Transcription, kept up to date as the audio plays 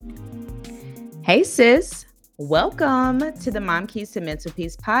Hey, sis. Welcome to the Mom Keys to Mental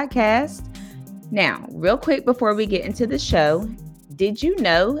Peace podcast. Now, real quick before we get into the show, did you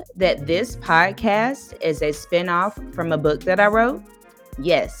know that this podcast is a spinoff from a book that I wrote?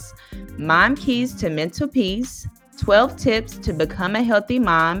 Yes, Mom Keys to Mental Peace 12 Tips to Become a Healthy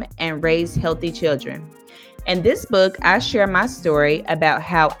Mom and Raise Healthy Children. In this book, I share my story about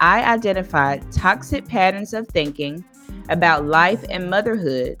how I identified toxic patterns of thinking about life and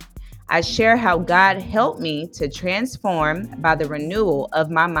motherhood. I share how God helped me to transform by the renewal of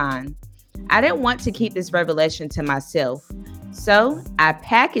my mind. I didn't want to keep this revelation to myself, so I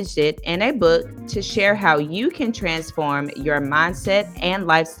packaged it in a book to share how you can transform your mindset and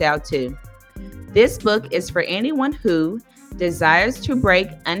lifestyle too. This book is for anyone who desires to break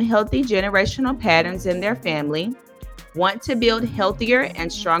unhealthy generational patterns in their family, want to build healthier and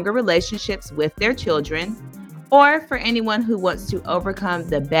stronger relationships with their children, or for anyone who wants to overcome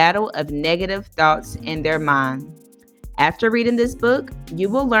the battle of negative thoughts in their mind. After reading this book, you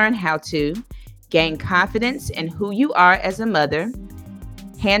will learn how to gain confidence in who you are as a mother,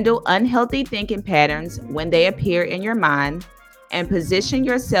 handle unhealthy thinking patterns when they appear in your mind, and position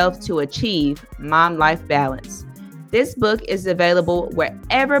yourself to achieve mom life balance. This book is available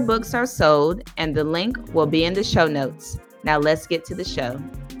wherever books are sold, and the link will be in the show notes. Now let's get to the show.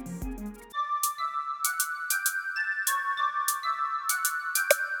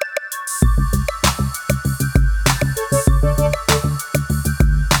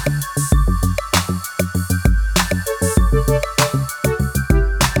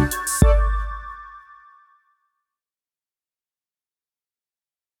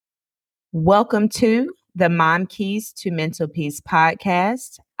 Welcome to the Mom Keys to Mental Peace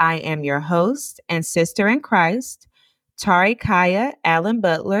podcast. I am your host and sister in Christ, Tari Kaya Allen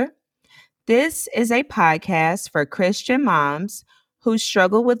Butler. This is a podcast for Christian moms who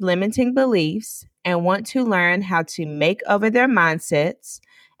struggle with limiting beliefs and want to learn how to make over their mindsets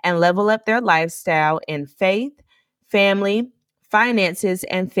and level up their lifestyle in faith, family, finances,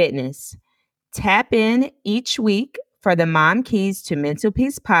 and fitness. Tap in each week for the Mom Keys to Mental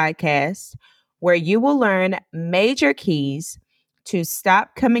Peace podcast, where you will learn major keys to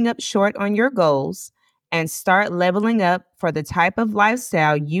stop coming up short on your goals and start leveling up for the type of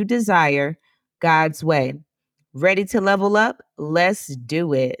lifestyle you desire God's way. Ready to level up? Let's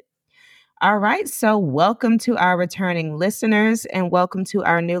do it. All right, so welcome to our returning listeners and welcome to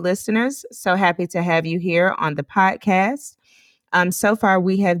our new listeners. So happy to have you here on the podcast. So far,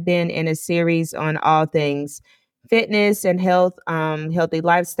 we have been in a series on all things fitness and health, healthy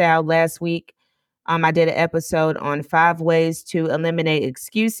lifestyle. Last week, I did an episode on 5 ways to eliminate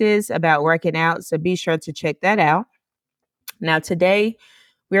excuses about working out. So be sure to check that out. Now, today,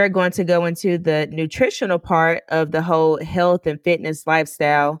 we are going to go into the nutritional part of the whole health and fitness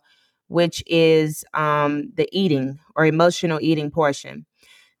lifestyle, which is the eating or emotional eating portion.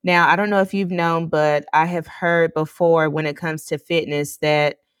 Now, I don't know if you've known, but I have heard before when it comes to fitness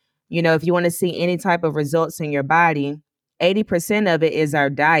that, if you want to see any type of results in your body, 80% of it is our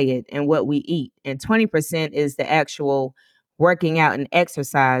diet and what we eat, and 20% is the actual working out and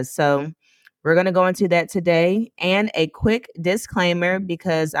exercise. So, we're going to go into that today. And a quick disclaimer,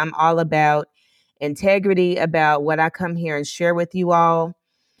 because I'm all about integrity, about what I come here and share with you all.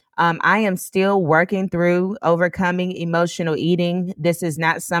 I am still working through overcoming emotional eating. This is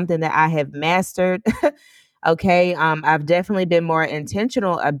not something that I have mastered. Okay. I've definitely been more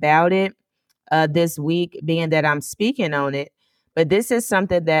intentional about it this week, being that I'm speaking on it. But this is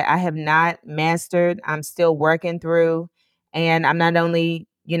something that I have not mastered. I'm still working through. And I'm not only,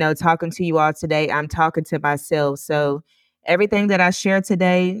 talking to you all today, I'm talking to myself. So everything that I share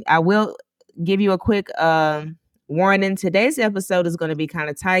today, I will give you a quick warning. Today's episode is going to be kind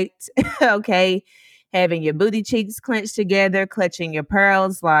of tight. Okay. Having your booty cheeks clenched together, clutching your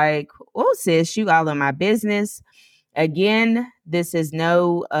pearls like, oh, sis, you all in my business. Again, this is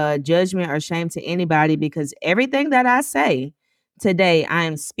no judgment or shame to anybody because everything that I say today, I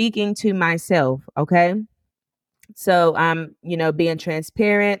am speaking to myself. Okay. So I'm, being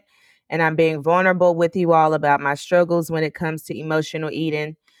transparent and I'm being vulnerable with you all about my struggles when it comes to emotional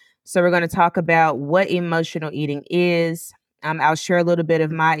eating. So we're going to talk about what emotional eating is. I'll share a little bit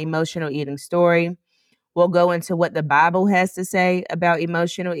of my emotional eating story. We'll go into what the Bible has to say about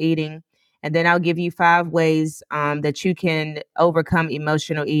emotional eating. And then I'll give you 5 ways that you can overcome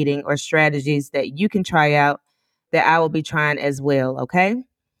emotional eating or strategies that you can try out that I will be trying as well. Okay.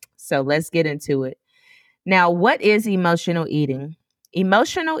 So let's get into it. Now, what is emotional eating?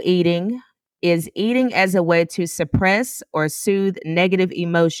 Emotional eating is eating as a way to suppress or soothe negative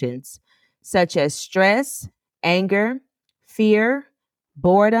emotions such as stress, anger, fear,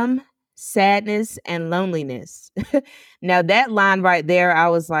 boredom, sadness, and loneliness. Now, that line right there, I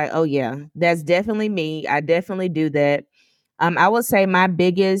was like, oh, yeah, that's definitely me. I definitely do that. I will say my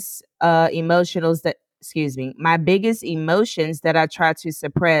biggest my biggest emotions that I try to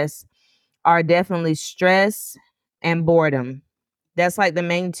suppress are definitely stress and boredom. That's like the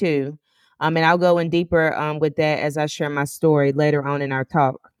main two. And I'll go in deeper with that as I share my story later on in our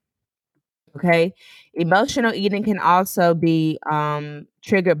talk. Okay. Emotional eating can also be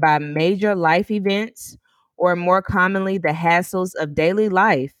triggered by major life events or more commonly the hassles of daily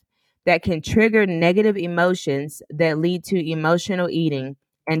life that can trigger negative emotions that lead to emotional eating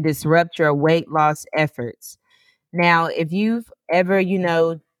and disrupt your weight loss efforts. Now, if you've ever,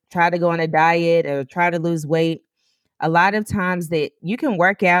 tried to go on a diet or try to lose weight, a lot of times that you can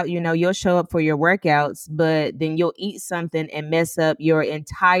work out, you'll show up for your workouts, but then you'll eat something and mess up your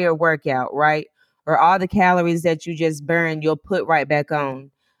entire workout, right? Or all the calories that you just burned, you'll put right back on.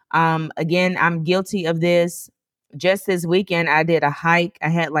 Again, I'm guilty of this. Just this weekend, I did a hike. I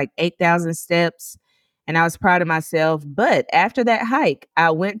had like 8,000 steps and I was proud of myself. But after that hike, I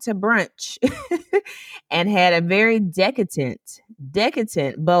went to brunch and had a very decadent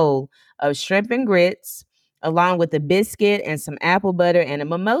bowl of shrimp and grits along with a biscuit and some apple butter and a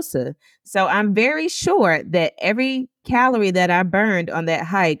mimosa. So I'm very sure that every calorie that I burned on that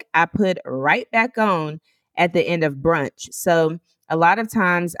hike, I put right back on at the end of brunch. So a lot of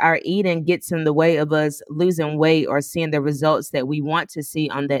times our eating gets in the way of us losing weight or seeing the results that we want to see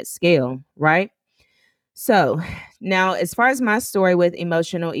on that scale, right? So now, as far as my story with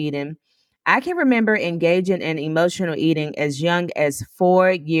emotional eating, I can remember engaging in emotional eating as young as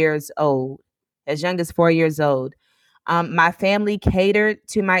 4 years old. As young as 4 years old. My family catered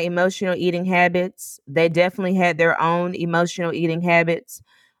to my emotional eating habits. They definitely had their own emotional eating habits.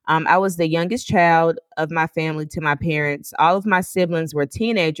 I was the youngest child of my family to my parents. All of my siblings were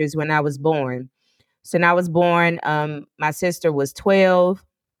teenagers when I was born. So when I was born, my sister was 12.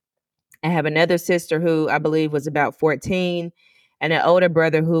 I have another sister who I believe was about 14 and an older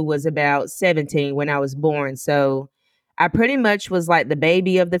brother who was about 17 when I was born. So I pretty much was like the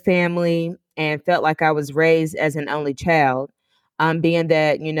baby of the family and felt like I was raised as an only child. Being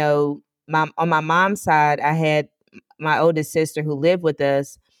that, on my mom's side, I had my oldest sister who lived with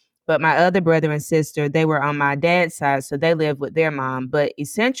us, but my other brother and sister, they were on my dad's side, so they lived with their mom. But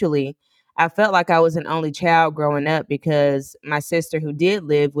essentially, I felt like I was an only child growing up because my sister who did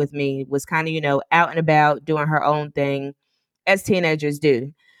live with me was kind of, out and about doing her own thing as teenagers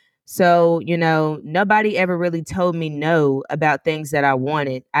do. So, nobody ever really told me no about things that I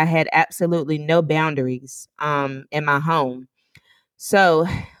wanted. I had absolutely no boundaries in my home. So,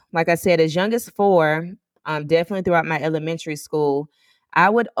 like I said, as young as 4, definitely throughout my elementary school, I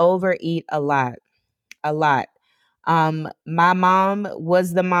would overeat a lot. My mom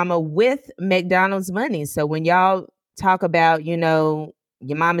was the mama with McDonald's money. So when y'all talk about, your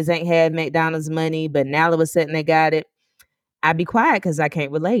mamas ain't had McDonald's money, but now all of a sudden they got it, I be quiet because I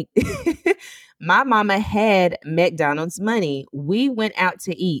can't relate. My mama had McDonald's money. We went out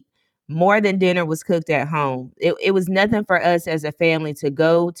to eat more than dinner was cooked at home. It was nothing for us as a family to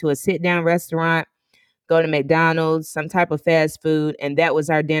go to a sit down restaurant, go to McDonald's, some type of fast food, and that was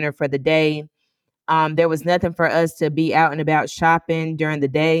our dinner for the day. There was nothing for us to be out and about shopping during the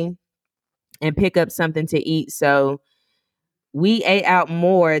day and pick up something to eat. So we ate out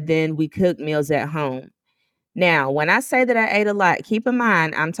more than we cooked meals at home. Now, when I say that I ate a lot, keep in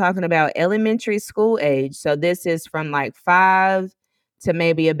mind I'm talking about elementary school age. So this is from like 5 to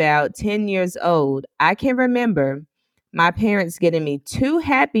maybe about 10 years old. I can remember my parents getting me 2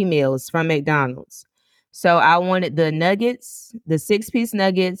 Happy Meals from McDonald's. So I wanted the nuggets, the 6-piece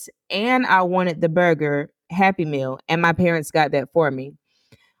nuggets, and I wanted the burger Happy Meal. And my parents got that for me.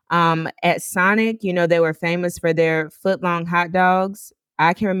 At Sonic, they were famous for their foot-long hot dogs.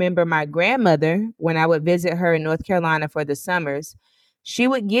 I can remember my grandmother, when I would visit her in North Carolina for the summers, she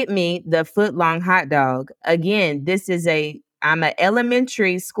would get me the foot-long hot dog. Again, I'm an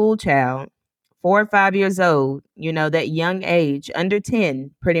elementary school child, 4 or 5 years old, that young age, under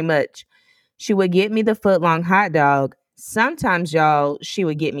 10, pretty much. She would get me the foot-long hot dog. Sometimes, y'all, she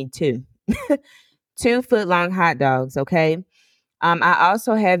would get me two. 2 foot-long hot dogs, okay? I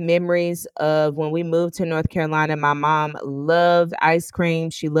also have memories of when we moved to North Carolina. My mom loved ice cream.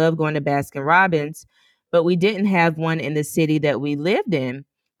 She loved going to Baskin Robbins, but we didn't have one in the city that we lived in.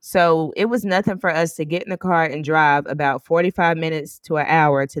 So it was nothing for us to get in the car and drive about 45 minutes to an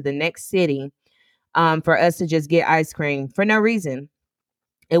hour to the next city for us to just get ice cream for no reason.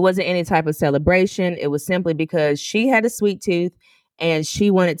 It wasn't any type of celebration. It was simply because she had a sweet tooth and she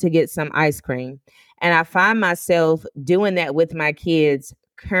wanted to get some ice cream. And I find myself doing that with my kids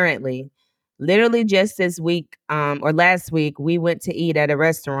currently. Literally just this week, or last week, we went to eat at a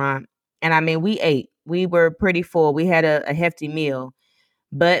restaurant. And I mean, we ate. We were pretty full. We had a hefty meal.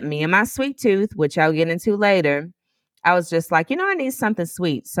 But me and my sweet tooth, which I'll get into later, I was just like, I need something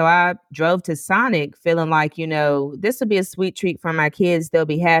sweet. So I drove to Sonic feeling like, this will be a sweet treat for my kids. They'll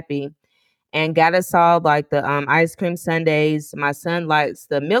be happy. And got us all like the ice cream sundaes. My son likes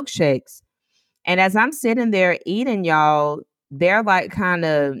the milkshakes. And as I'm sitting there eating, y'all, they're like kind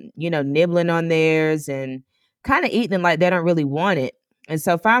of, nibbling on theirs and kind of eating like they don't really want it. And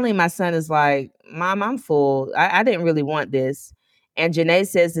so finally, my son is like, Mom, I'm full. I didn't really want this. And Janae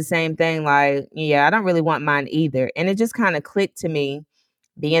says the same thing, like, yeah, I don't really want mine either. And it just kind of clicked to me,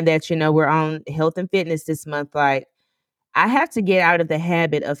 being that, we're on health and fitness this month. Like, I have to get out of the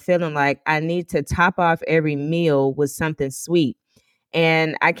habit of feeling like I need to top off every meal with something sweet.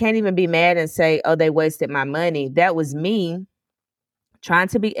 And I can't even be mad and say, oh, they wasted my money. That was me trying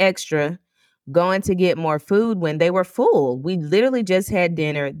to be extra, going to get more food when they were full. We literally just had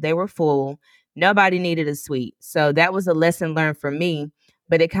dinner. They were full. Nobody needed a sweet. So that was a lesson learned for me.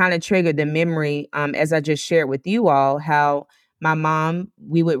 But it kind of triggered the memory, as I just shared with you all, how my mom,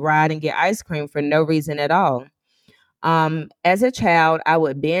 we would ride and get ice cream for no reason at all. As a child, I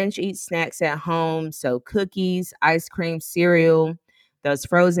would binge eat snacks at home. So cookies, ice cream, cereal, those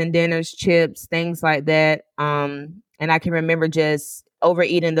frozen dinners, chips, things like that. And I can remember just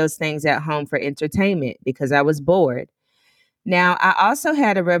overeating those things at home for entertainment because I was bored. Now, I also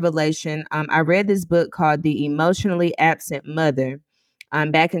had a revelation. I read this book called The Emotionally Absent Mother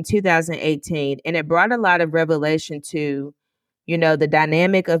back in 2018, and it brought a lot of revelation to the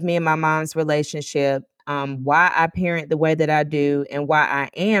dynamic of me and my mom's relationship, why I parent the way that I do, and why I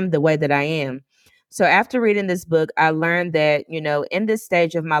am the way that I am. So after reading this book, I learned that, in this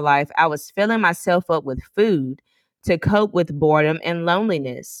stage of my life, I was filling myself up with food to cope with boredom and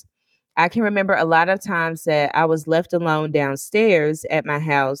loneliness. I can remember a lot of times that I was left alone downstairs at my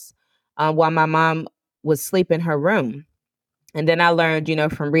house while my mom was asleep in her room. And then I learned,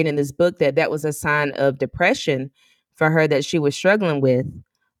 from reading this book that that was a sign of depression for her that she was struggling with,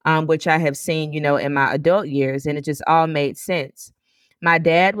 which I have seen, in my adult years. And it just all made sense. My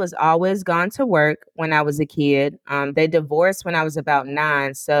dad was always gone to work when I was a kid. They divorced when I was about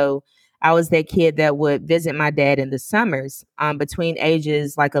 9. So I was that kid that would visit my dad in the summers between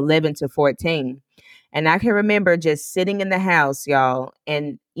ages like 11 to 14. And I can remember just sitting in the house, y'all,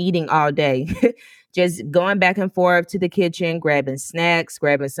 and eating all day, just going back and forth to the kitchen, grabbing snacks,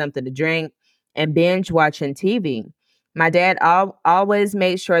 grabbing something to drink, and binge watching TV. My dad always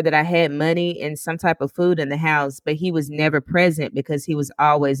made sure that I had money and some type of food in the house, but he was never present because he was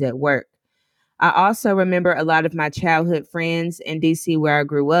always at work. I also remember a lot of my childhood friends in DC where I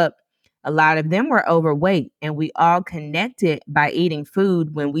grew up. A lot of them were overweight, and we all connected by eating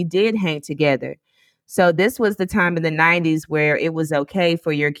food when we did hang together. So, this was the time in the 90s where it was okay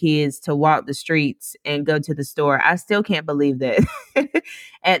for your kids to walk the streets and go to the store. I still can't believe that.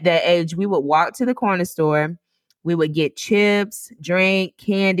 At that age, we would walk to the corner store, we would get chips, drink,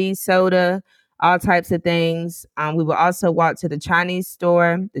 candy, soda, all types of things. We would also walk to the Chinese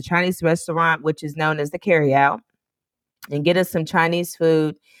store, the Chinese restaurant, which is known as the carryout, and get us some Chinese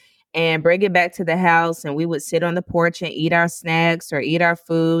food and bring it back to the house. And we would sit on the porch and eat our snacks or eat our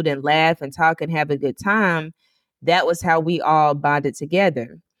food and laugh and talk and have a good time. That was how we all bonded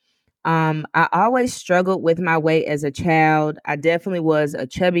together. I always struggled with my weight as a child. I definitely was a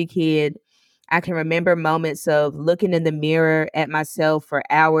chubby kid. I can remember moments of looking in the mirror at myself for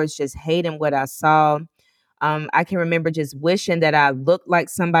hours, just hating what I saw. I can remember just wishing that I looked like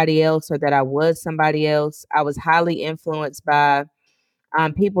somebody else or that I was somebody else. I was highly influenced by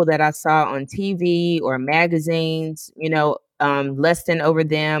people that I saw on TV or magazines, lusting over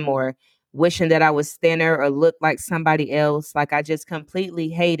them or wishing that I was thinner or looked like somebody else. Like I just completely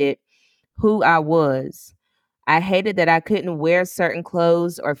hated who I was. I hated that I couldn't wear certain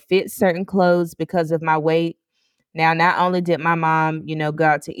clothes or fit certain clothes because of my weight. Now, not only did my mom, go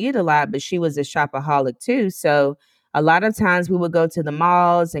out to eat a lot, but she was a shopaholic too. So a lot of times we would go to the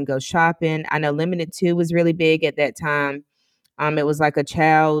malls and go shopping. I know Limited Two was really big at that time. It was like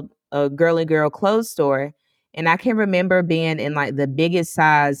a girly girl clothes store. And I can remember being in like the biggest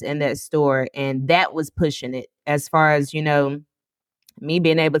size in that store, and that was pushing it as far as, me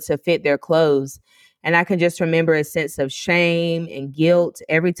being able to fit their clothes. And I can just remember a sense of shame and guilt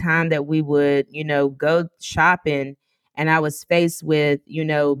every time that we would, go shopping and I was faced with,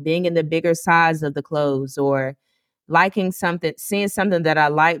 being in the bigger size of the clothes or liking something, seeing something that I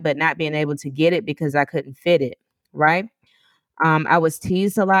like, but not being able to get it because I couldn't fit it. Right. I was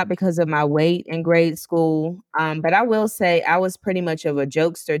teased a lot because of my weight in grade school. But I will say I was pretty much of a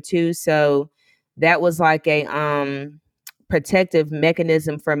jokester too. So that was like a protective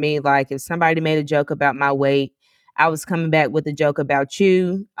mechanism for me. Like if somebody made a joke about my weight, I was coming back with a joke about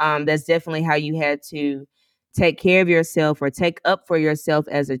you. That's definitely how you had to take care of yourself or take up for yourself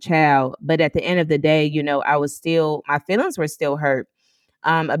as a child. But at the end of the day, I was still, my feelings were still hurt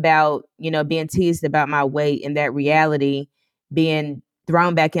about being teased about my weight, and that reality being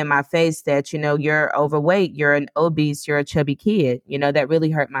thrown back in my face that you're overweight, you're an obese, you're a chubby kid. That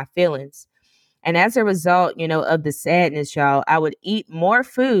really hurt my feelings. And as a result, of the sadness, y'all, I would eat more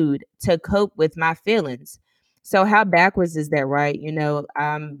food to cope with my feelings. So how backwards is that, right?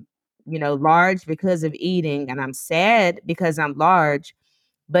 I'm large because of eating, and I'm sad because I'm large.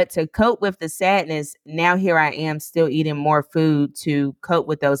 But to cope with the sadness, now here I am still eating more food to cope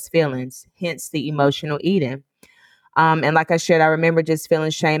with those feelings, hence the emotional eating. And like I shared, I remember just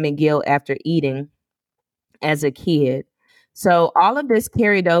feeling shame and guilt after eating as a kid. So all of this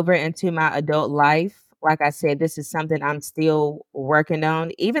carried over into my adult life. Like I said, this is something I'm still working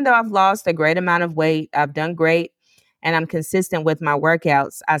on. Even though I've lost a great amount of weight, I've done great, and I'm consistent with my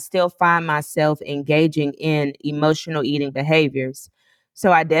workouts, I still find myself engaging in emotional eating behaviors.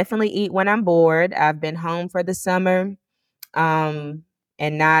 So I definitely eat when I'm bored. I've been home for the summer, um,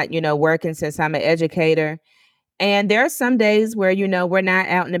 and not, working since I'm an educator. And there are some days where, we're not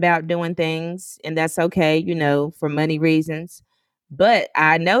out and about doing things, and that's okay, for money reasons. But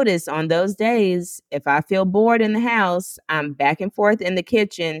I notice on those days, if I feel bored in the house, I'm back and forth in the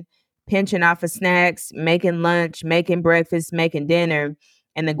kitchen, pinching off of snacks, making lunch, making breakfast, making dinner,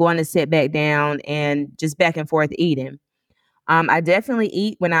 and then going to sit back down and just back and forth eating. I definitely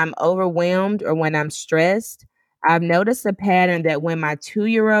eat when I'm overwhelmed or when I'm stressed. I've noticed a pattern that when my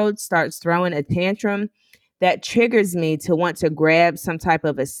 2-year-old starts throwing a tantrum, that triggers me to want to grab some type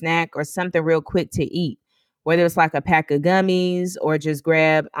of a snack or something real quick to eat, whether it's like a pack of gummies or just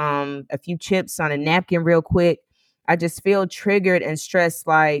grab a few chips on a napkin real quick. I just feel triggered and stressed,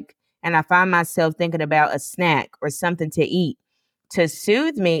 and I find myself thinking about a snack or something to eat to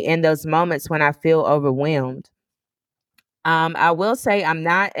soothe me in those moments when I feel overwhelmed. I will say I'm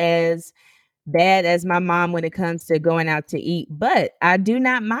not as bad as my mom when it comes to going out to eat, but I do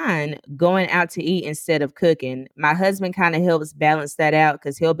not mind going out to eat instead of cooking. My husband kind of helps balance that out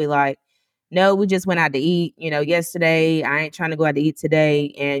because he'll be like, no, we just went out to eat, yesterday. I ain't trying to go out to eat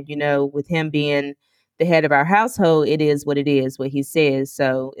today. And, with him being the head of our household, it is what it is, what he says.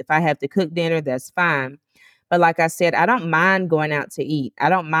 So if I have to cook dinner, that's fine. But like I said, I don't mind going out to eat. I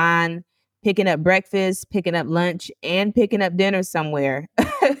don't mind picking up breakfast, picking up lunch, and picking up dinner somewhere,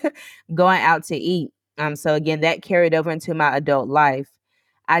 going out to eat. So again, that carried over into my adult life.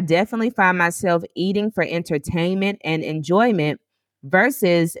 I definitely find myself eating for entertainment and enjoyment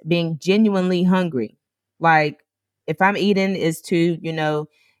versus being genuinely hungry. Like if I'm eating is to,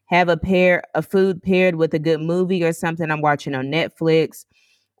 have a food paired with a good movie or something I'm watching on Netflix,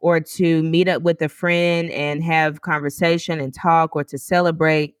 or to meet up with a friend and have conversation and talk, or to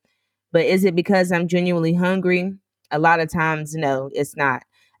celebrate. But is it because I'm genuinely hungry? A lot of times, no, it's not.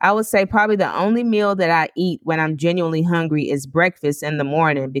 I would say probably the only meal that I eat when I'm genuinely hungry is breakfast in the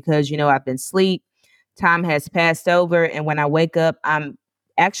morning because, I've been asleep, time has passed over, and when I wake up, I'm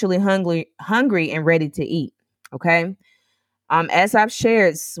actually hungry and ready to eat. Okay. As I've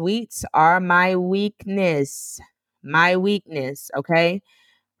shared, sweets are my weakness. My weakness. Okay.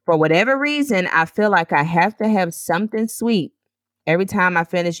 For whatever reason, I feel like I have to have something sweet every time I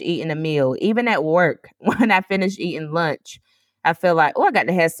finish eating a meal. Even at work, when I finish eating lunch, I feel like, oh, I got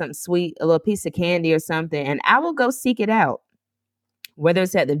to have something sweet, a little piece of candy or something. And I will go seek it out, whether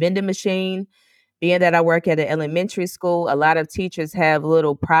it's at the vending machine. Being that I work at an elementary school, a lot of teachers have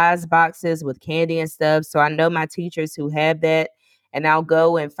little prize boxes with candy and stuff. So I know my teachers who have that, and I'll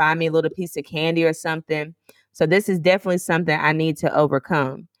go and find me a little piece of candy or something. So this is definitely something I need to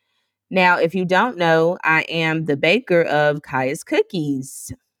overcome. Now, if you don't know, I am the baker of Kaya's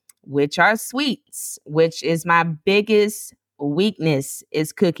Cookies, which are sweets, which is my biggest weakness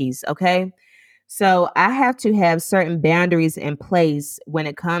is cookies, okay? So I have to have certain boundaries in place when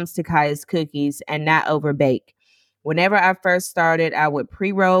it comes to Kaya's Cookies and not overbake. Whenever I first started, I would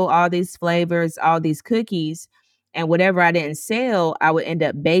pre-roll all these flavors, all these cookies, and whatever I didn't sell, I would end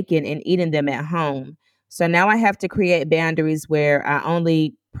up baking and eating them at home. So now I have to create boundaries where I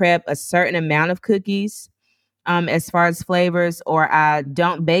only prep a certain amount of cookies as far as flavors, or I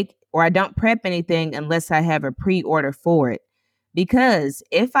don't bake or I don't prep anything unless I have a pre-order for it. Because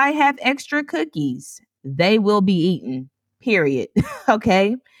if I have extra cookies, they will be eaten, period.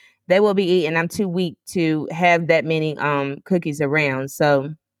 Okay. they will be eating. I'm too weak to have that many cookies around.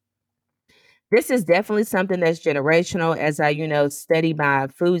 So this is definitely something that's generational as I, study my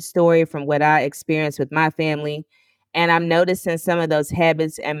food story from what I experienced with my family. And I'm noticing some of those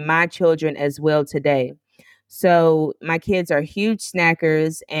habits and my children as well today. So my kids are huge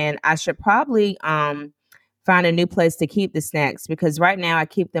snackers, and I should probably find a new place to keep the snacks because right now I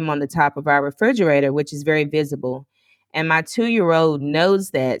keep them on the top of our refrigerator, which is very visible. And my 2-year-old knows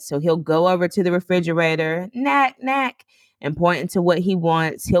that. So he'll go over to the refrigerator, knack, knack, and point into what he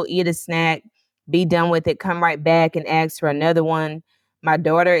wants. He'll eat a snack, be done with it, come right back and ask for another one. My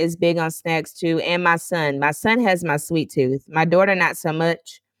daughter is big on snacks too, and my son. My son has my sweet tooth. My daughter, not so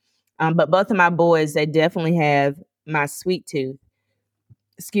much. But both of my boys, they definitely have my sweet tooth.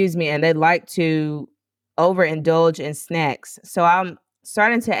 Excuse me, and they like to overindulge in snacks. So I'm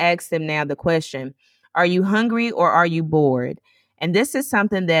starting to ask them now the question, are you hungry or are you bored? And this is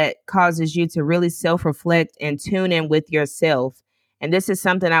something that causes you to really self reflect and tune in with yourself. And this is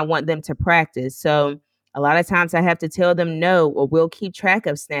something I want them to practice. So a lot of times I have to tell them no, or we'll keep track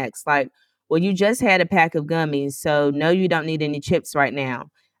of snacks. Like, well, you just had a pack of gummies. So no, you don't need any chips right now.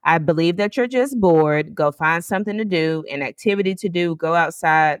 I believe that you're just bored. Go find something to do, an activity to do, go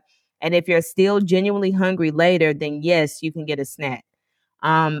outside. And if you're still genuinely hungry later, then yes, you can get a snack.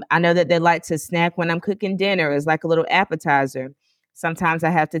 I know that they like to snack when I'm cooking dinner as like a little appetizer. Sometimes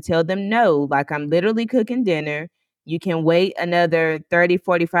I have to tell them no, like I'm literally cooking dinner. You can wait another 30,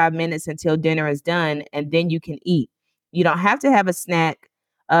 45 minutes until dinner is done, and then you can eat. You don't have to have a snack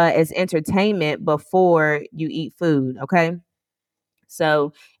as entertainment before you eat food, okay?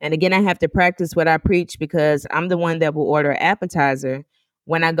 So, and again, I have to practice what I preach because I'm the one that will order appetizer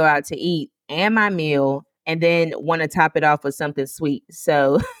when I go out to eat and my meal and then want to top it off with something sweet.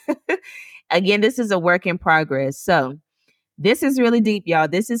 So, again, this is a work in progress. So, this is really deep, y'all.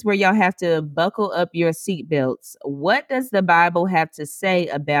 This is where y'all have to buckle up your seatbelts. What does the Bible have to say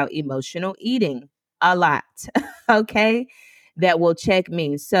about emotional eating? A lot, okay? That will check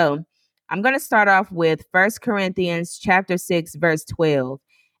me. So I'm going to start off with First Corinthians chapter 6, verse 12.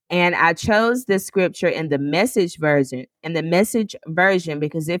 And I chose this scripture in the message version,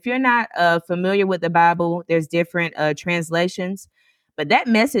 because if you're not familiar with the Bible, there's different translations. But that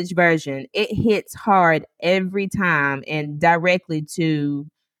message version, it hits hard every time and directly to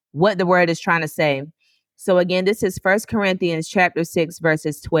what the word is trying to say. So again, this is First Corinthians chapter 6,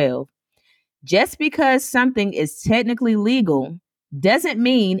 verses 12. Just because something is technically legal doesn't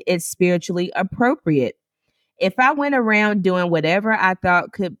mean it's spiritually appropriate. If I went around doing whatever I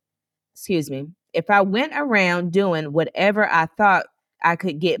thought could, excuse me, if I went around doing whatever I thought I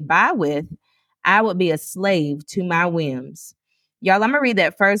could get by with, I would be a slave to my whims. Y'all, I'm going to read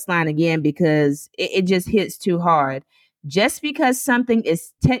that first line again because it just hits too hard. Just because something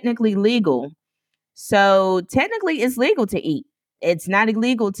is technically legal, so technically it's legal to eat. It's not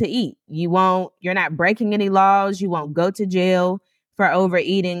illegal to eat. You're not breaking any laws. You won't go to jail for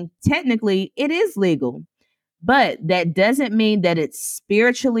overeating. Technically, it is legal. But that doesn't mean that it's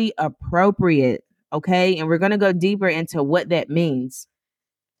spiritually appropriate. Okay. And we're going to go deeper into what that means.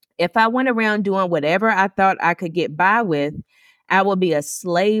 If I went around doing whatever I thought I could get by with, I will be a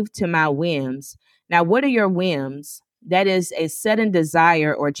slave to my whims. Now, what are your whims? That is a sudden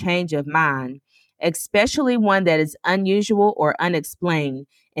desire or change of mind, especially one that is unusual or unexplained,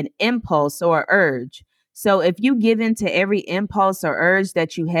 an impulse or urge. So, if you give in to every impulse or urge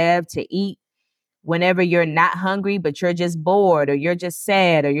that you have to eat, whenever you're not hungry, but you're just bored or you're just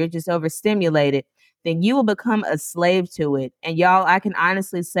sad or you're just overstimulated, then you will become a slave to it. And y'all, I can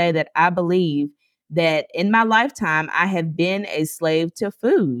honestly say that I believe that in my lifetime, I have been a slave to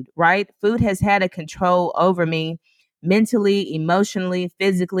food, right? Food has had a control over me mentally, emotionally,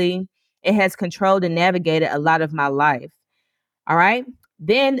 physically. It has controlled and navigated a lot of my life. All right.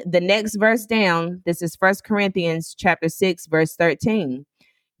 Then the next verse down, this is First Corinthians chapter 6, verse 13.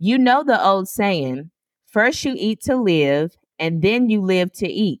 You know the old saying, first you eat to live, and then you live to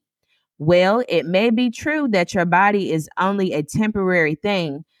eat. Well, it may be true that your body is only a temporary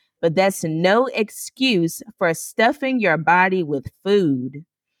thing, but that's no excuse for stuffing your body with food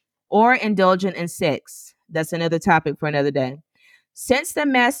or indulging in sex. That's another topic for another day. Since the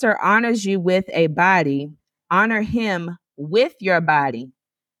master honors you with a body, honor him with your body.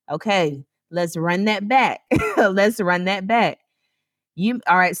 Okay, let's run that back. Let's run that back.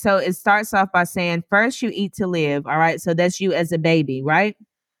 All right, so it starts off by saying first you eat to live. All right, so that's you as a baby, right?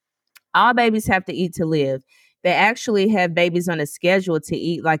 All babies have to eat to live. They actually have babies on a schedule to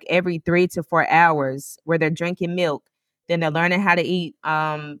eat like every 3 to 4 hours where they're drinking milk. Then they're learning how to eat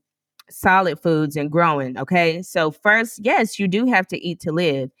solid foods and growing. Okay. So, first, yes, you do have to eat to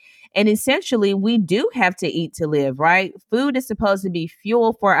live. And essentially, we do have to eat to live, right? Food is supposed to be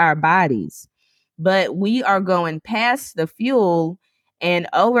fuel for our bodies, but we are going past the fuel and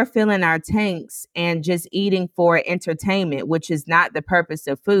overfilling our tanks and just eating for entertainment, which is not the purpose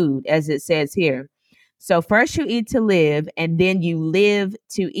of food, as it says here. So, first you eat to live, and then you live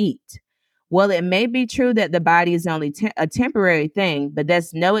to eat. Well, it may be true that the body is only a temporary thing, but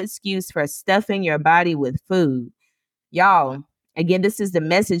that's no excuse for stuffing your body with food. Y'all, again, this is the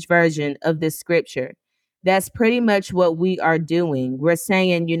message version of this scripture. That's pretty much what we are doing. We're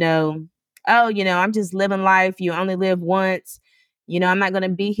saying, oh, I'm just living life. You only live once. I'm not going to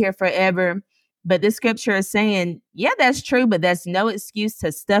be here forever. But this scripture is saying, yeah, that's true, but that's no excuse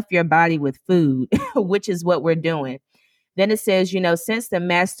to stuff your body with food, which is what we're doing. Then it says, since the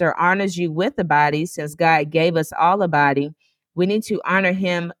master honors you with the body, since God gave us all a body, we need to honor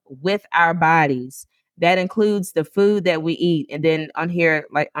him with our bodies. That includes the food that we eat. And then on here,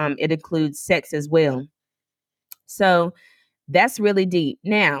 it includes sex as well. So that's really deep.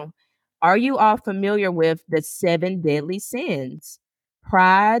 Now, are you all familiar with the 7 deadly sins?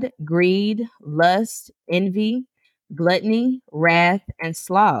 Pride, greed, lust, envy, gluttony, wrath, and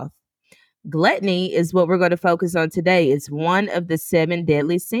sloth. Gluttony is what we're going to focus on today. It's one of the 7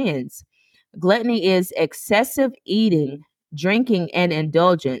 deadly sins. Gluttony is excessive eating, drinking, and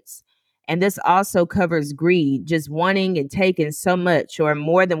indulgence. And this also covers greed, just wanting and taking so much or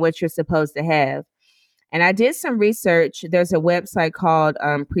more than what you're supposed to have. And I did some research. There's a website called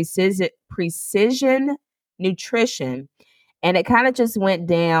Precision Nutrition, and it kind of just went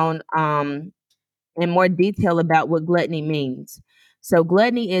down in more detail about what gluttony means. So,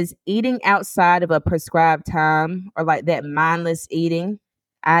 gluttony is eating outside of a prescribed time or like that mindless eating.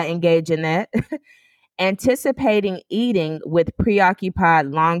 I engage in that. Anticipating eating with preoccupied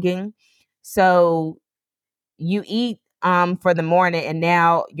longing. So, you eat for the morning and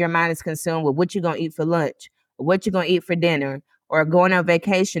now your mind is consumed with what you're going to eat for lunch, or what you're going to eat for dinner, or going on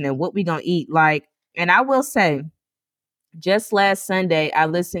vacation and what we're going to eat. Like, and I will say, just last Sunday, I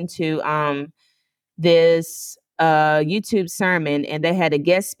listened to this YouTube sermon, and they had a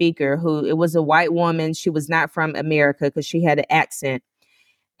guest speaker who it was a white woman. She was not from America because she had an accent.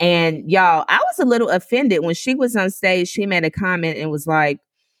 And y'all, I was a little offended when she was on stage. She made a comment and was like,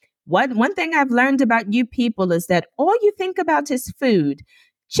 one thing I've learned about you people is that all you think about is food,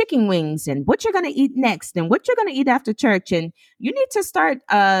 chicken wings, and what you're going to eat next and what you're going to eat after church. And you need to start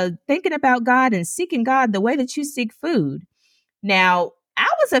thinking about God and seeking God the way that you seek food. Now, I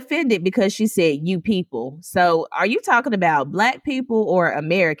was offended because she said you people. So are you talking about Black people or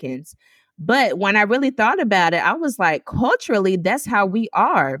Americans? But when I really thought about it, I was like, culturally, that's how we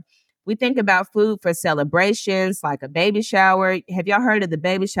are. We think about food for celebrations, like a baby shower. Have y'all heard of the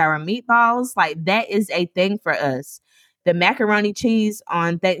baby shower meatballs? Like, that is a thing for us. The macaroni cheese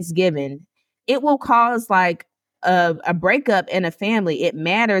on Thanksgiving, it will cause like a breakup in a family. It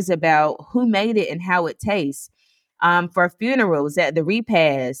matters about who made it and how it tastes. For funerals, at the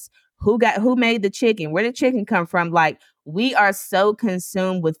repast, who made the chicken, where did chicken come from? Like, we are so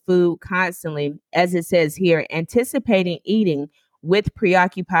consumed with food constantly, as it says here, anticipating eating with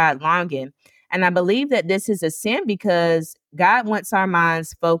preoccupied longing. And I believe that this is a sin because God wants our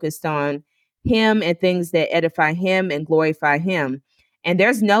minds focused on him and things that edify him and glorify him. And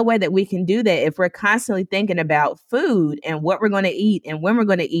there's no way that we can do that if we're constantly thinking about food and what we're going to eat and when we're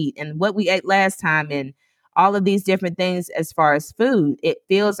going to eat and what we ate last time and all of these different things as far as food. It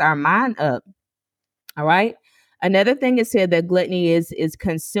fills our mind up. All right. Another thing it said that gluttony is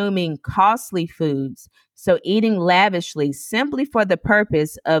consuming costly foods. So eating lavishly simply for the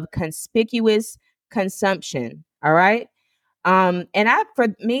purpose of conspicuous consumption. All right. And for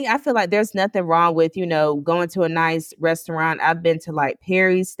me, I feel like there's nothing wrong with, going to a nice restaurant. I've been to like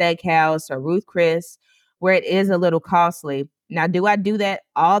Perry's Steakhouse or Ruth Chris, where it is a little costly. Now, do I do that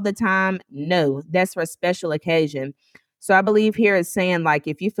all the time? No, that's for a special occasion. So I believe here is saying like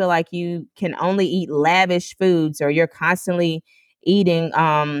if you feel like you can only eat lavish foods or you're constantly eating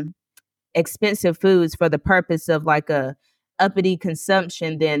expensive foods for the purpose of like a uppity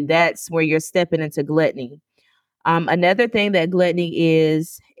consumption, then that's where you're stepping into gluttony. Another thing that gluttony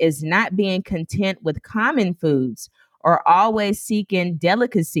is not being content with common foods or always seeking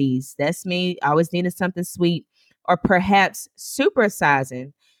delicacies. That's me, always needing something sweet, or perhaps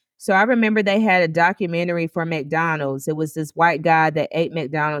supersizing. So I remember they had a documentary for McDonald's. It was this white guy that ate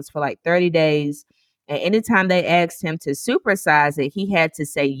McDonald's for like 30 days. And anytime they asked him to supersize it, he had to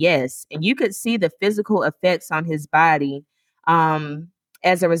say yes. And you could see the physical effects on his body.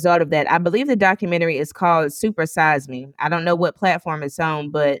 As a result of that, I believe the documentary is called Super Size Me. I don't know what platform it's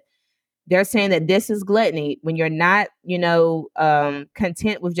on, but They're saying that this is gluttony when you're not,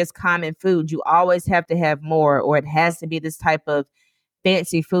 content with just common food. You always have to have more, or it has to be this type of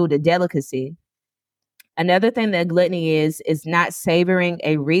fancy food, a delicacy. Another thing that gluttony is not savoring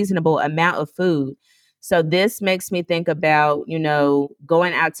a reasonable amount of food. So this makes me think about,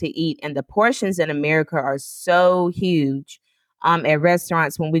 going out to eat, and the portions in America are so huge at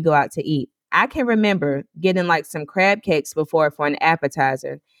restaurants when we go out to eat. I can remember getting like some crab cakes before for an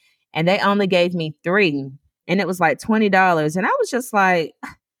appetizer, and they only gave me three, and it was like $20. And I was just like,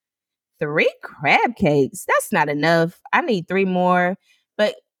 three crab cakes? That's not enough. I need three more.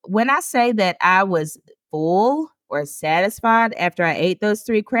 But when I say that I was full or satisfied after I ate those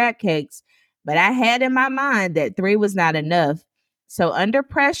three crab cakes, but I had in my mind that three was not enough. So, under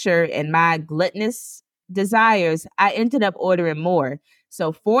pressure and my gluttonous desires, I ended up ordering more.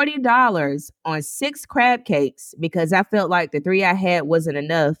 So, $40 on six crab cakes because I felt like the three I had wasn't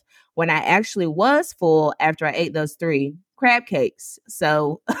enough when I actually was full after I ate those three crab cakes.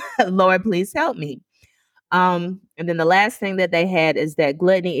 So, Lord, please help me. And then the last thing that they had is that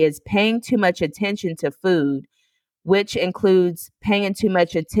gluttony is paying too much attention to food, which includes paying too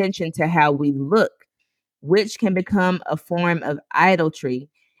much attention to how we look, which can become a form of idolatry.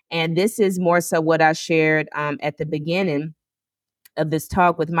 And this is more so what I shared at the beginning of this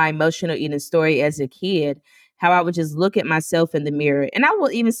talk with my emotional eating story as a kid, how I would just look at myself in the mirror. And I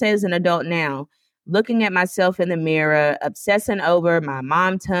will even say as an adult now, looking at myself in the mirror, obsessing over my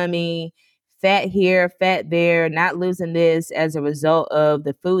mom tummy, fat here, fat there, not losing this as a result of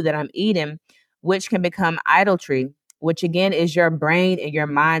the food that I'm eating, which can become idolatry, which again is your brain and your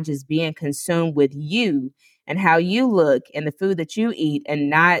mind just being consumed with you and how you look and the food that you eat, and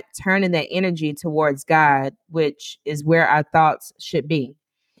not turning that energy towards God, which is where our thoughts should be.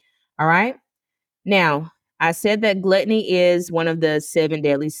 All right. Now, I said that gluttony is one of the seven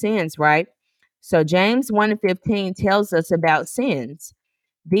deadly sins, right? So James 1 and 15 tells us about sins.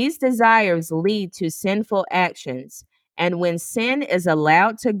 These desires lead to sinful actions. And when sin is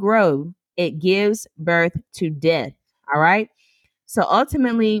allowed to grow, it gives birth to death. All right. So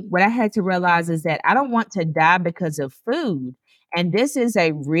ultimately, what I had to realize is that I don't want to die because of food. And this is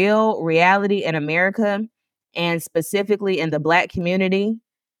a real reality in America, and specifically in the Black community.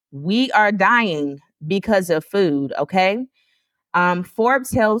 We are dying because of food, okay?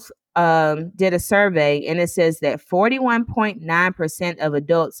 Forbes Health did a survey, and it says that 41.9% of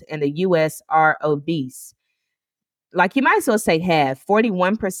adults in the US are obese. Like, you might as well say half,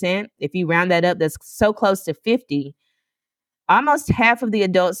 41%. If you round that up, that's so close to 50. Almost half of the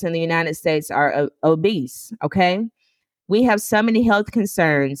adults in the United States are obese, okay? We have so many health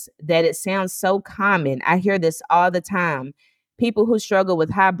concerns that it sounds so common. I hear this all the time. People who struggle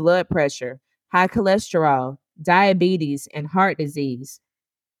with high blood pressure, high cholesterol, diabetes, and heart disease.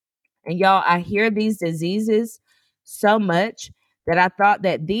 And y'all, I hear these diseases so much that I thought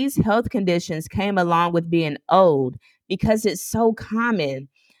that these health conditions came along with being old because it's so common.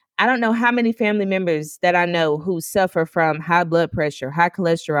 I don't know how many family members that I know who suffer from high blood pressure, high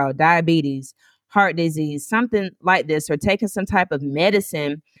cholesterol, diabetes, heart disease, something like this, or taking some type of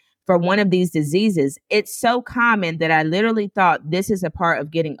medicine for one of these diseases. It's so common that I literally thought this is a part of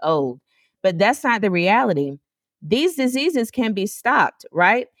getting old. But that's not the reality. These diseases can be stopped,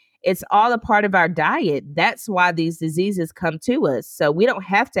 right? It's all a part of our diet. That's why these diseases come to us. So we don't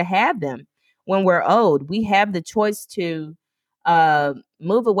have to have them when we're old. We have the choice to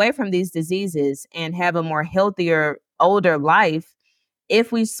move away from these diseases and have a more healthier, older life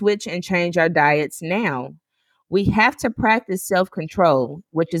if we switch and change our diets now. We have to practice self control,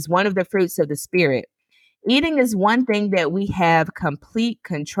 which is one of the fruits of the Spirit. Eating is one thing that we have complete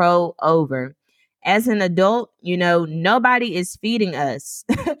control over. As an adult, nobody is feeding us.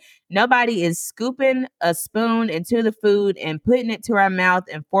 Nobody is scooping a spoon into the food and putting it to our mouth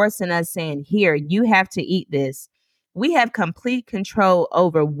and forcing us saying, here, you have to eat this. We have complete control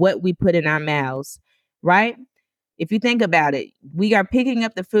over what we put in our mouths, right? If you think about it, we are picking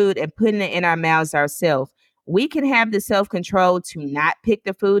up the food and putting it in our mouths ourselves. We can have the self control to not pick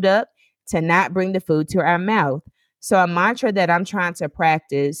the food up, to not bring the food to our mouth. So, a mantra that I'm trying to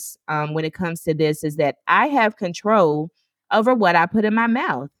practice when it comes to this is that I have control over what I put in my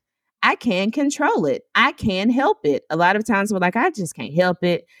mouth. I can control it. I can help it. A lot of times we're like, I just can't help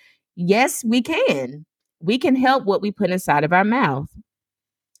it. Yes, we can. We can help what we put inside of our mouth.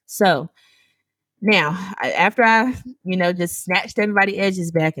 So, now, after I, just snatched everybody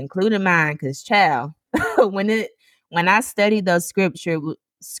edges back, including mine, because child, when it when I studied those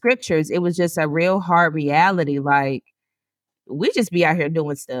scriptures, it was just a real hard reality. Like, we just be out here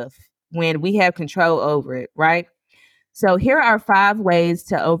doing stuff when we have control over it, right? So here are 5 ways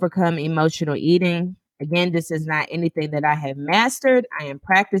to overcome emotional eating. Again, this is not anything that I have mastered. I am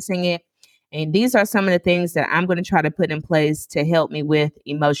practicing it. And these are some of the things that I'm going to try to put in place to help me with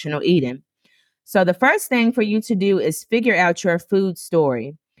emotional eating. So, the first thing for you to do is figure out your food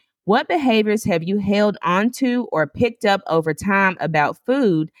story. What behaviors have you held onto or picked up over time about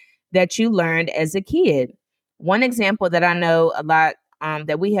food that you learned as a kid? One example that I know a lot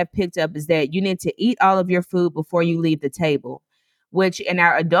that we have picked up is that you need to eat all of your food before you leave the table, which in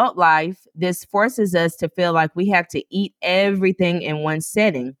our adult life, this forces us to feel like we have to eat everything in one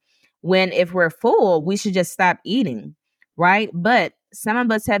setting. When if we're full, we should just stop eating, right? But some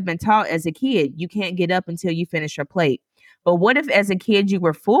of us have been taught as a kid, you can't get up until you finish your plate. But what if as a kid you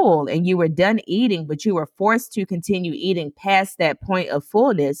were full and you were done eating, but you were forced to continue eating past that point of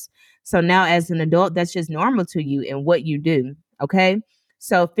fullness? So now as an adult, that's just normal to you and what you do. Okay.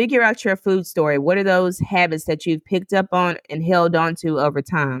 So figure out your food story. What are those habits that you've picked up on and held on to over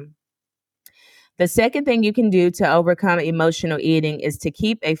time? The second thing you can do to overcome emotional eating is to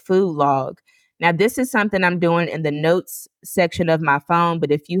keep a food log. Now, this is something I'm doing in the notes section of my phone,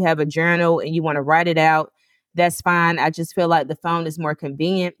 but if you have a journal and you want to write it out, that's fine. I just feel like the phone is more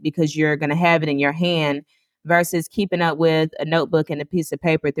convenient because you're going to have it in your hand versus keeping up with a notebook and a piece of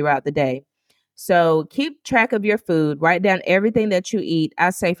paper throughout the day. So keep track of your food, write down everything that you eat, I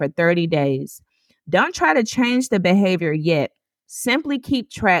say for 30 days. Don't try to change the behavior yet. Simply keep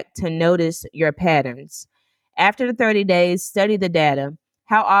track to notice your patterns. After the 30 days, study the data.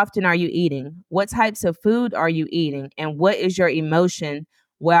 How often are you eating? What types of food are you eating? And what is your emotion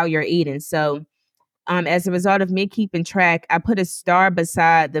while you're eating? So, as a result of me keeping track, I put a star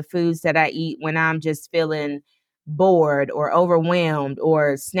beside the foods that I eat when I'm just feeling bored or overwhelmed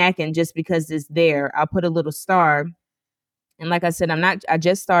or snacking just because it's there. I'll put a little star. And like I said, I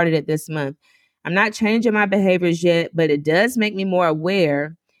just started it this month. I'm not changing my behaviors yet, but it does make me more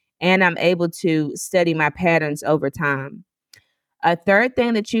aware and I'm able to study my patterns over time. A third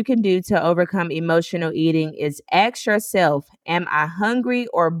thing that you can do to overcome emotional eating is ask yourself, am I hungry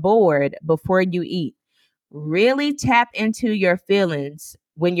or bored before you eat? Really tap into your feelings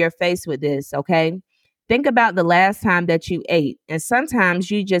when you're faced with this, okay? Think about the last time that you ate, and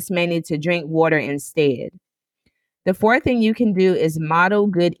sometimes you just may need to drink water instead. The fourth thing you can do is model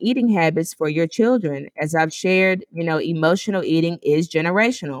good eating habits for your children. As I've shared, emotional eating is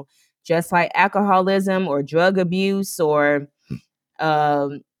generational, just like alcoholism or drug abuse or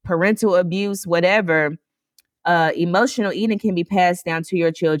parental abuse, whatever. Emotional eating can be passed down to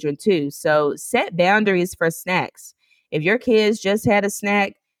your children too. So set boundaries for snacks. If your kids just had a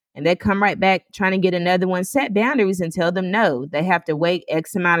snack and they come right back trying to get another one, set boundaries and tell them no. They have to wait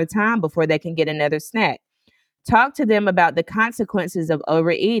X amount of time before they can get another snack. Talk to them about the consequences of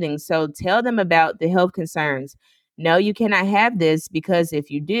overeating. So tell them about the health concerns. No, you cannot have this because if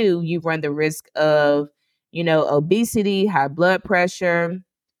you do, you run the risk of, obesity, high blood pressure,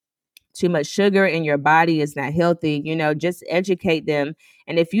 too much sugar in your body is not healthy. Just educate them.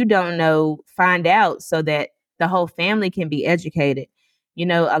 And if you don't know, find out so that the whole family can be educated.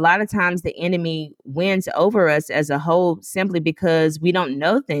 A lot of times the enemy wins over us as a whole simply because we don't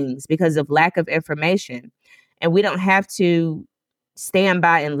know things because of lack of information. And we don't have to stand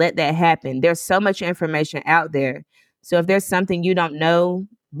by and let that happen. There's so much information out there. So if there's something you don't know,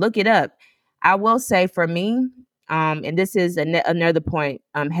 look it up. I will say for me, and this is another point,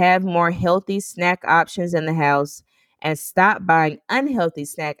 have more healthy snack options in the house and stop buying unhealthy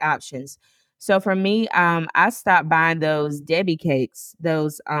snack options. So for me, I stopped buying those Debbie cakes,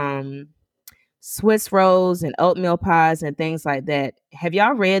 those Swiss rolls and oatmeal pies and things like that. Have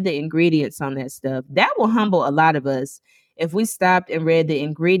y'all read the ingredients on that stuff? That will humble a lot of us if we stopped and read the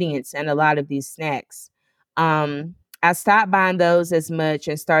ingredients and a lot of these snacks. I stopped buying those as much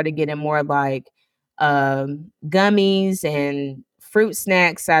and started getting more like gummies and fruit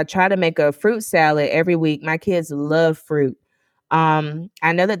snacks. I try to make a fruit salad every week. My kids love fruit.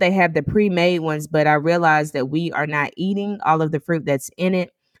 I know that they have the pre-made ones, but I realize that we are not eating all of the fruit that's in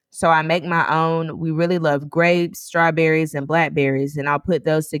it. So I make my own. We really love grapes, strawberries, and blackberries, and I'll put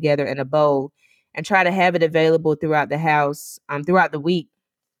those together in a bowl and try to have it available throughout the house, throughout the week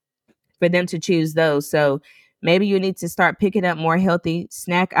for them to choose those. So maybe you need to start picking up more healthy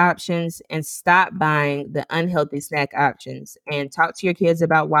snack options and stop buying the unhealthy snack options and talk to your kids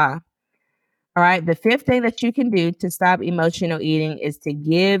about why. All right. The fifth thing that you can do to stop emotional eating is to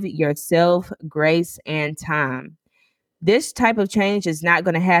give yourself grace and time. This type of change is not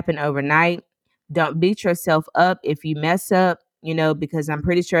going to happen overnight. Don't beat yourself up if you mess up, because I'm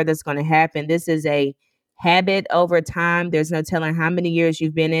pretty sure that's going to happen. This is a habit over time. There's no telling how many years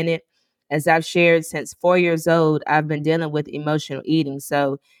you've been in it. As I've shared since 4 years old, I've been dealing with emotional eating.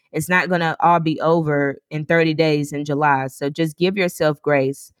 So it's not going to all be over in 30 days in July. So just give yourself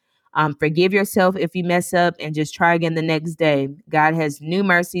grace. Forgive yourself if you mess up and just try again the next day. God has new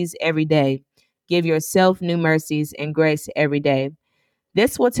mercies every day. Give yourself new mercies and grace every day.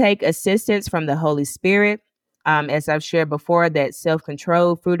 This will take assistance from the Holy Spirit. As I've shared before, that self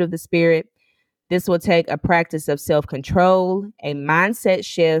control, fruit of the Spirit. This will take a practice of self control, a mindset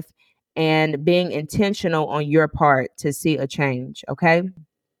shift, and being intentional on your part to see a change. Okay.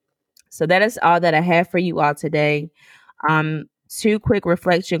 So that is all that I have for you all today. Two quick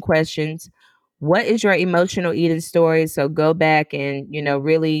reflection questions. What is your emotional eating story? So go back and,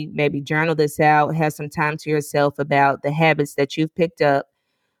 really maybe journal this out, have some time to yourself about the habits that you've picked up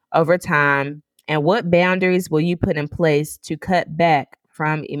over time. And what boundaries will you put in place to cut back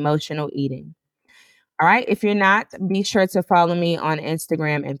from emotional eating? All right. If you're not, be sure to follow me on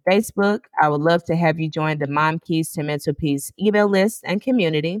Instagram and Facebook. I would love to have you join the Mom Keys to Mental Peace email list and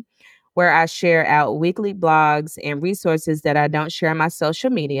community, where I share out weekly blogs and resources that I don't share on my social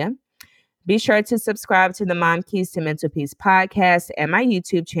media. Be sure to subscribe to the Mom Keys to Mental Peace podcast and my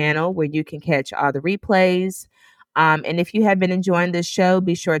YouTube channel, where you can catch all the replays. And if you have been enjoying this show,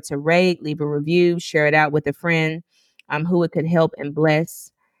 be sure to rate, leave a review, share it out with a friend who it could help and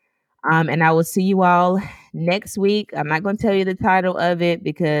bless. And I will see you all next week. I'm not going to tell you the title of it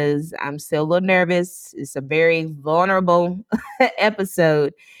because I'm still a little nervous. It's a very vulnerable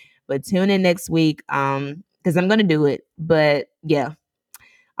episode, but tune in next week because I'm going to do it. But yeah.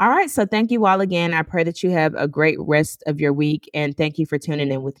 All right. So thank you all again. I pray that you have a great rest of your week, and thank you for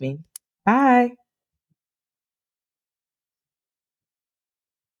tuning in with me. Bye.